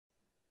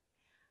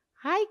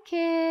Hi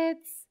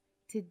kids!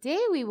 Today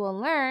we will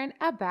learn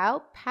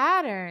about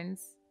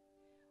patterns.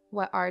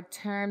 What are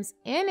terms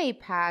in a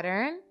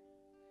pattern?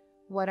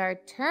 What are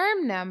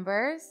term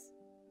numbers?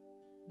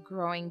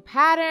 Growing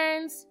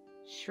patterns,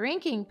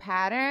 shrinking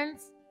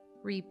patterns,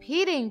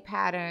 repeating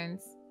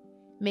patterns,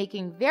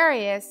 making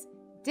various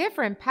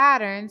different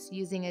patterns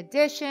using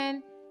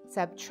addition,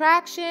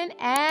 subtraction,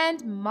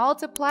 and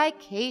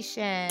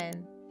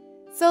multiplication.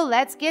 So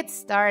let's get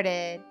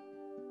started.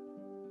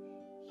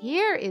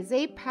 Here is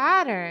a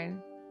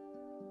pattern.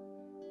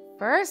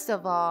 First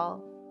of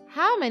all,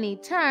 how many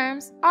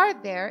terms are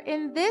there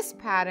in this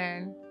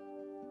pattern?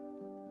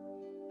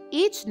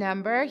 Each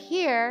number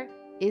here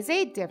is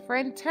a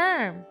different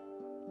term.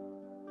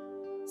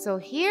 So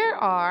here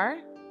are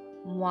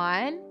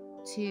 1,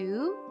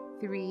 2,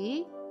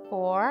 3,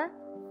 4,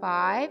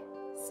 5,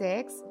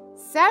 6,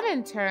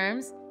 7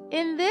 terms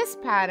in this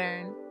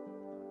pattern.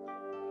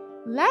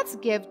 Let's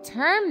give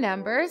term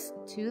numbers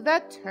to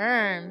the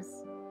terms.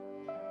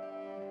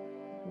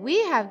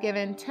 We have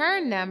given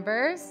term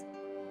numbers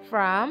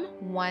from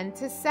 1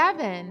 to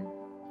 7.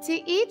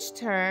 To each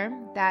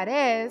term, that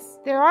is,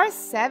 there are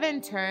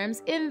 7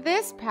 terms in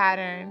this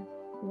pattern,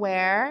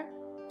 where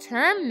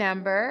term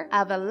number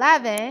of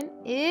 11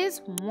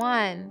 is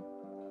 1.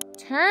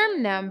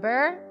 Term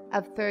number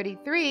of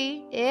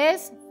 33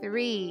 is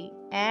 3,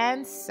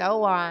 and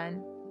so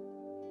on.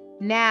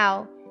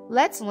 Now,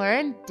 let's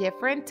learn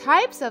different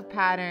types of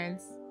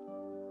patterns.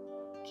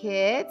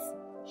 Kids,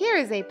 here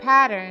is a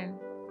pattern.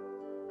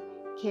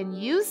 Can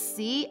you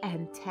see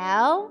and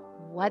tell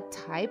what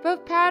type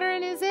of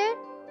pattern is it?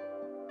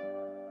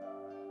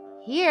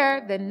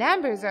 Here, the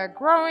numbers are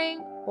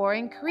growing or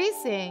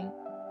increasing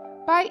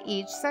by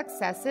each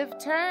successive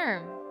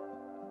term.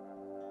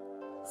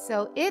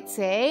 So it's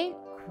a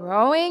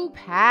growing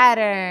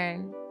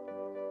pattern.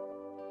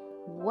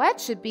 What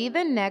should be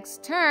the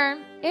next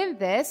term in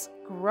this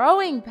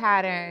growing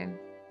pattern?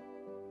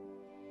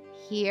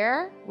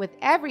 Here, with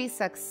every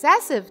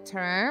successive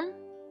term,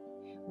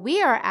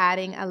 we are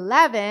adding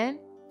 11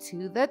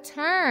 to the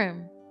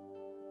term.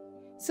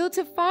 So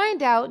to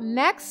find out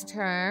next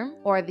term,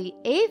 or the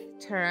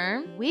 8th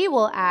term, we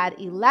will add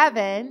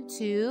 11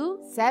 to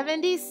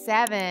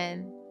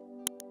 77.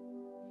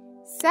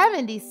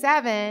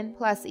 77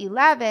 plus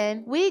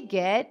 11, we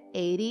get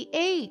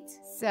 88.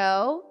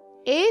 So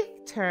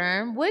 8th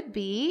term would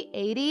be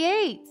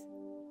 88.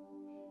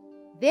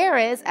 There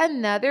is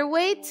another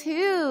way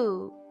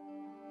too.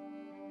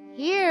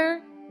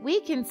 Here, we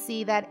can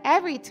see that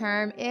every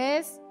term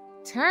is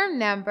term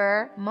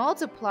number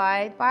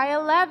multiplied by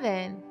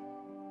 11.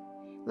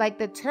 Like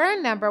the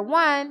term number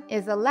 1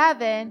 is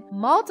 11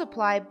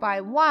 multiplied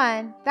by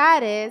 1,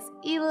 that is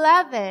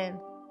 11.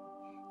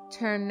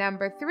 Term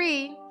number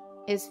 3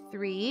 is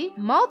 3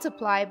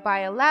 multiplied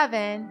by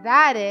 11,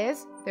 that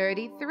is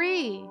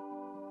 33.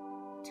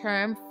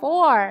 Term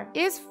 4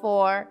 is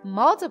 4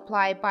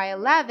 multiplied by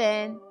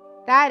 11,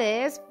 that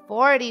is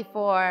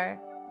 44.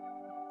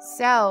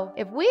 So,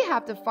 if we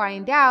have to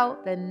find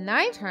out the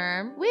 9th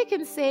term, we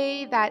can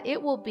say that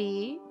it will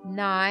be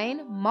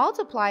 9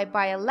 multiplied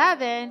by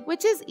 11,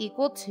 which is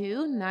equal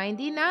to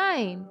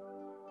 99.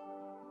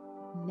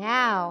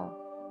 Now,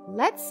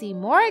 let's see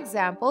more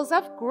examples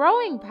of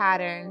growing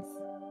patterns.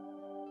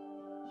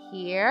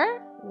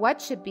 Here,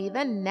 what should be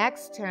the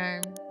next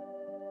term?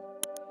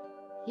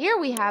 Here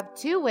we have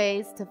 2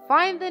 ways to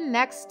find the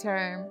next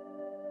term.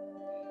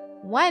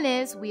 One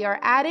is we are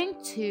adding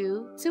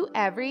 2 to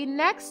every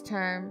next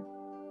term.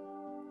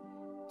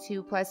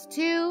 2 plus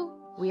 2,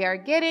 we are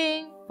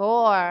getting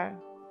 4.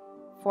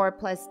 4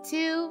 plus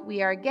 2,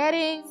 we are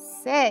getting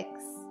 6.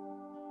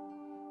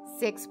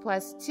 6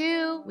 plus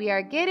 2, we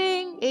are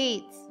getting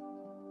 8.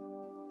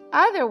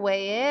 Other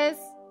way is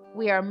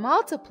we are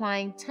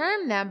multiplying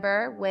term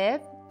number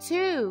with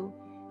 2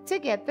 to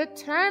get the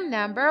term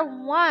number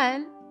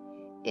 1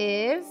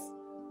 is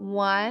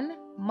 1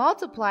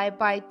 multiplied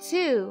by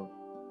 2.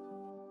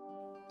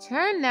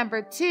 Term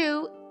number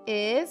 2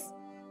 is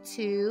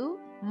 2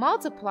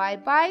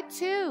 multiplied by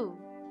 2.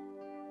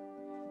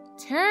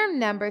 Term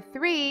number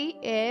 3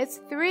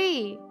 is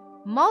 3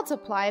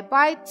 multiplied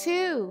by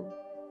 2.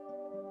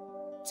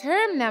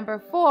 Term number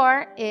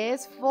 4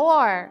 is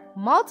 4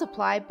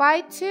 multiplied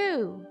by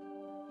 2.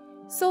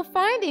 So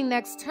finding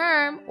next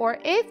term or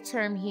 8th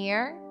term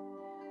here,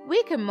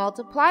 we can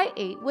multiply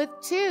 8 with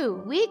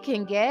 2. We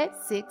can get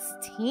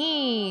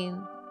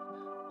 16.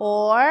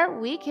 Or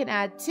we can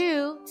add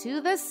 2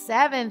 to the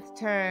 7th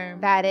term.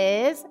 That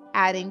is,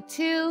 adding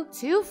 2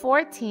 to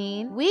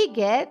 14, we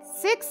get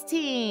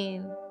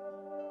 16.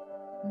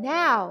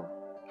 Now,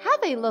 have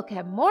a look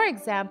at more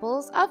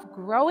examples of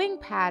growing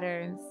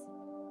patterns.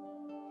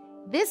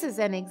 This is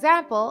an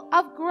example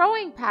of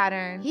growing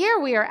pattern.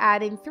 Here we are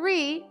adding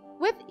 3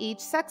 with each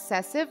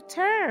successive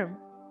term.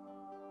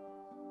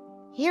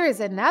 Here is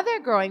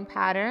another growing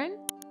pattern.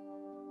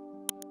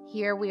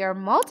 Here we are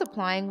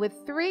multiplying with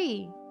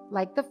 3.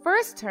 Like the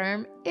first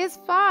term is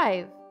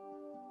 5.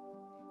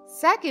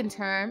 Second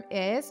term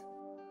is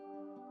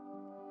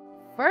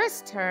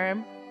first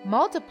term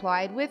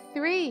multiplied with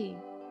 3.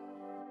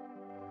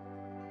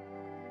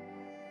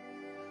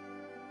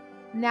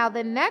 Now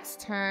the next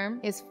term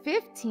is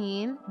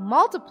 15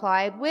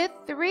 multiplied with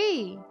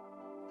 3.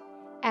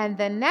 And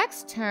the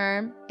next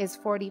term is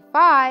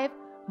 45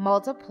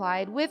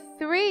 multiplied with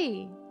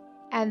 3.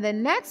 And the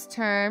next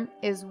term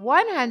is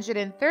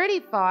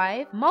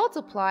 135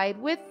 multiplied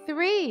with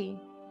 3.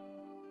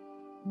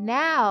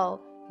 Now,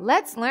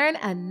 let's learn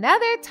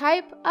another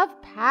type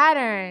of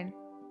pattern.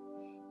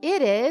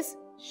 It is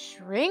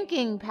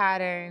shrinking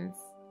patterns.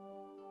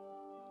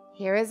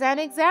 Here is an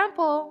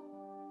example.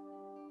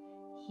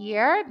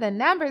 Here, the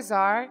numbers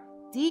are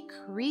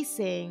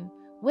decreasing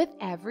with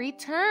every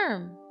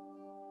term.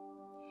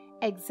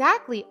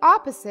 Exactly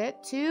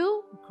opposite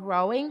to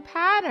growing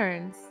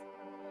patterns,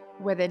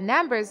 where the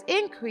numbers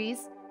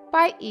increase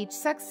by each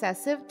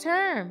successive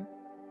term.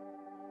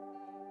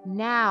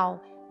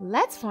 Now,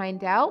 let's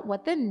find out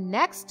what the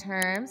next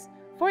terms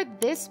for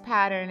this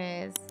pattern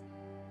is.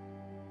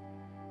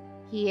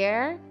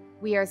 Here,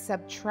 we are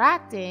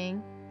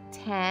subtracting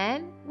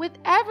 10 with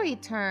every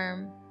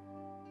term.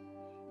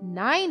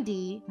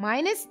 90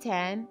 minus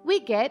 10,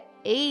 we get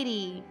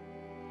 80.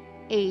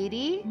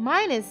 80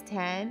 minus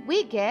 10,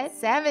 we get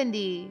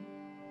 70.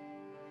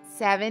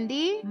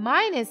 70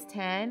 minus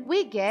 10,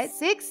 we get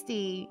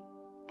 60.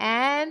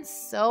 And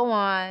so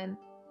on.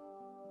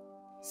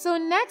 So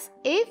next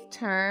 8th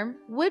term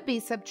would be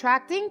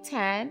subtracting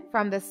 10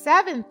 from the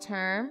 7th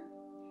term.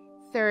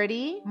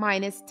 30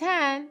 minus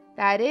 10,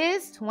 that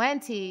is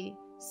 20.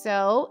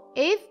 So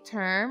 8th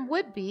term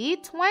would be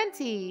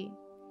 20.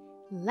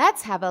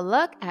 Let's have a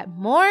look at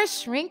more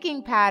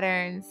shrinking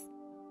patterns.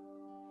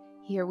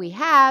 Here we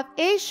have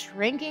a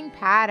shrinking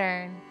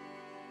pattern.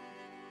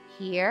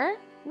 Here,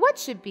 what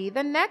should be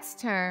the next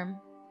term?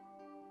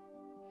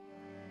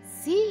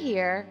 See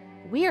here,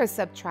 we are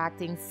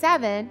subtracting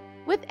 7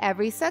 with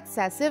every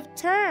successive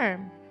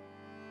term.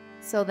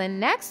 So the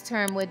next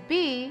term would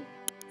be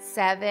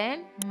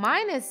 7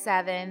 minus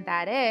 7,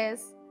 that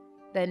is.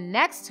 The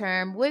next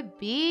term would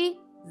be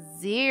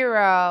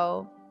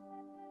 0.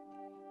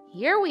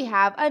 Here we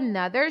have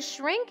another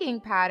shrinking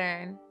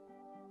pattern.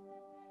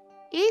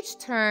 Each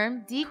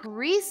term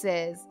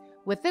decreases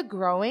with a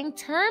growing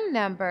term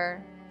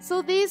number.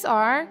 So these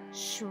are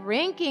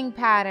shrinking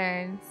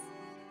patterns.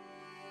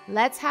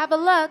 Let's have a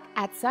look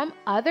at some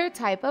other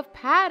type of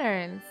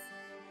patterns.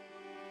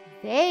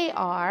 They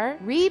are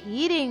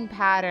repeating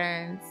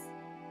patterns.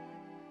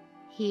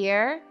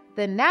 Here,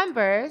 the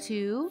numbers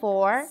 2,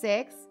 4,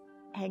 6,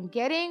 and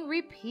getting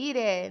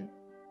repeated.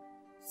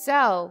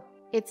 So,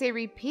 it's a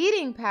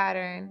repeating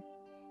pattern,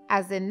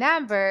 as the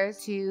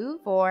numbers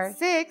 2, 4,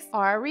 6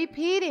 are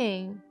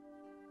repeating.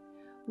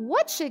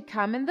 What should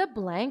come in the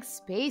blank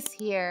space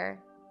here?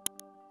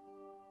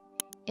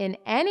 In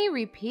any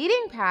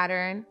repeating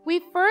pattern,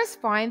 we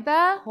first find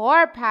the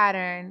core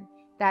pattern,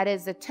 that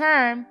is the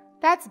term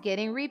that's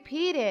getting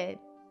repeated.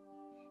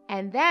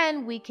 And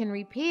then we can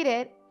repeat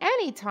it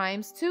any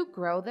times to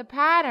grow the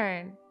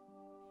pattern.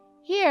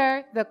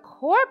 Here, the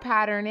core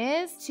pattern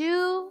is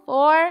 2,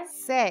 4,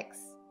 6.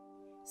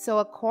 So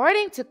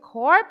according to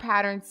core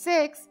pattern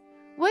 6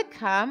 would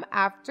come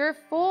after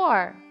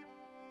 4.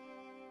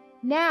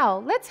 Now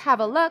let's have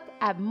a look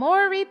at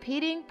more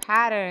repeating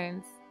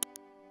patterns.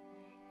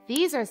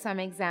 These are some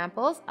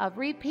examples of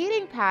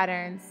repeating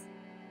patterns.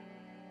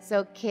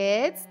 So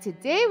kids,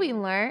 today we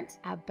learned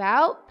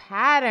about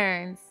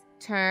patterns,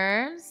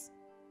 terms,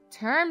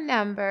 term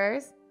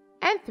numbers,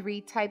 and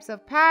 3 types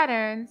of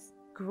patterns: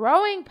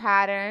 growing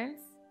patterns,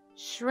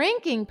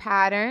 shrinking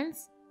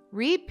patterns,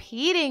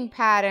 repeating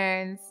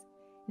patterns.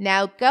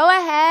 Now go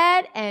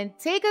ahead and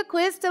take a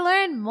quiz to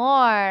learn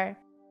more.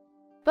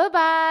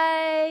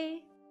 Bye-bye.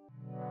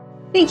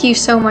 Thank you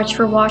so much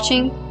for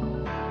watching.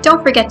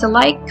 Don't forget to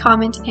like,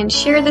 comment, and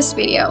share this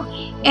video.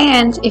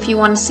 And if you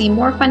want to see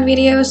more fun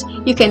videos,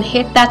 you can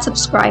hit that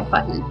subscribe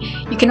button.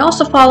 You can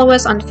also follow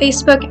us on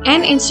Facebook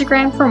and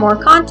Instagram for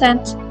more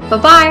content.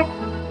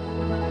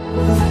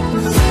 Bye-bye!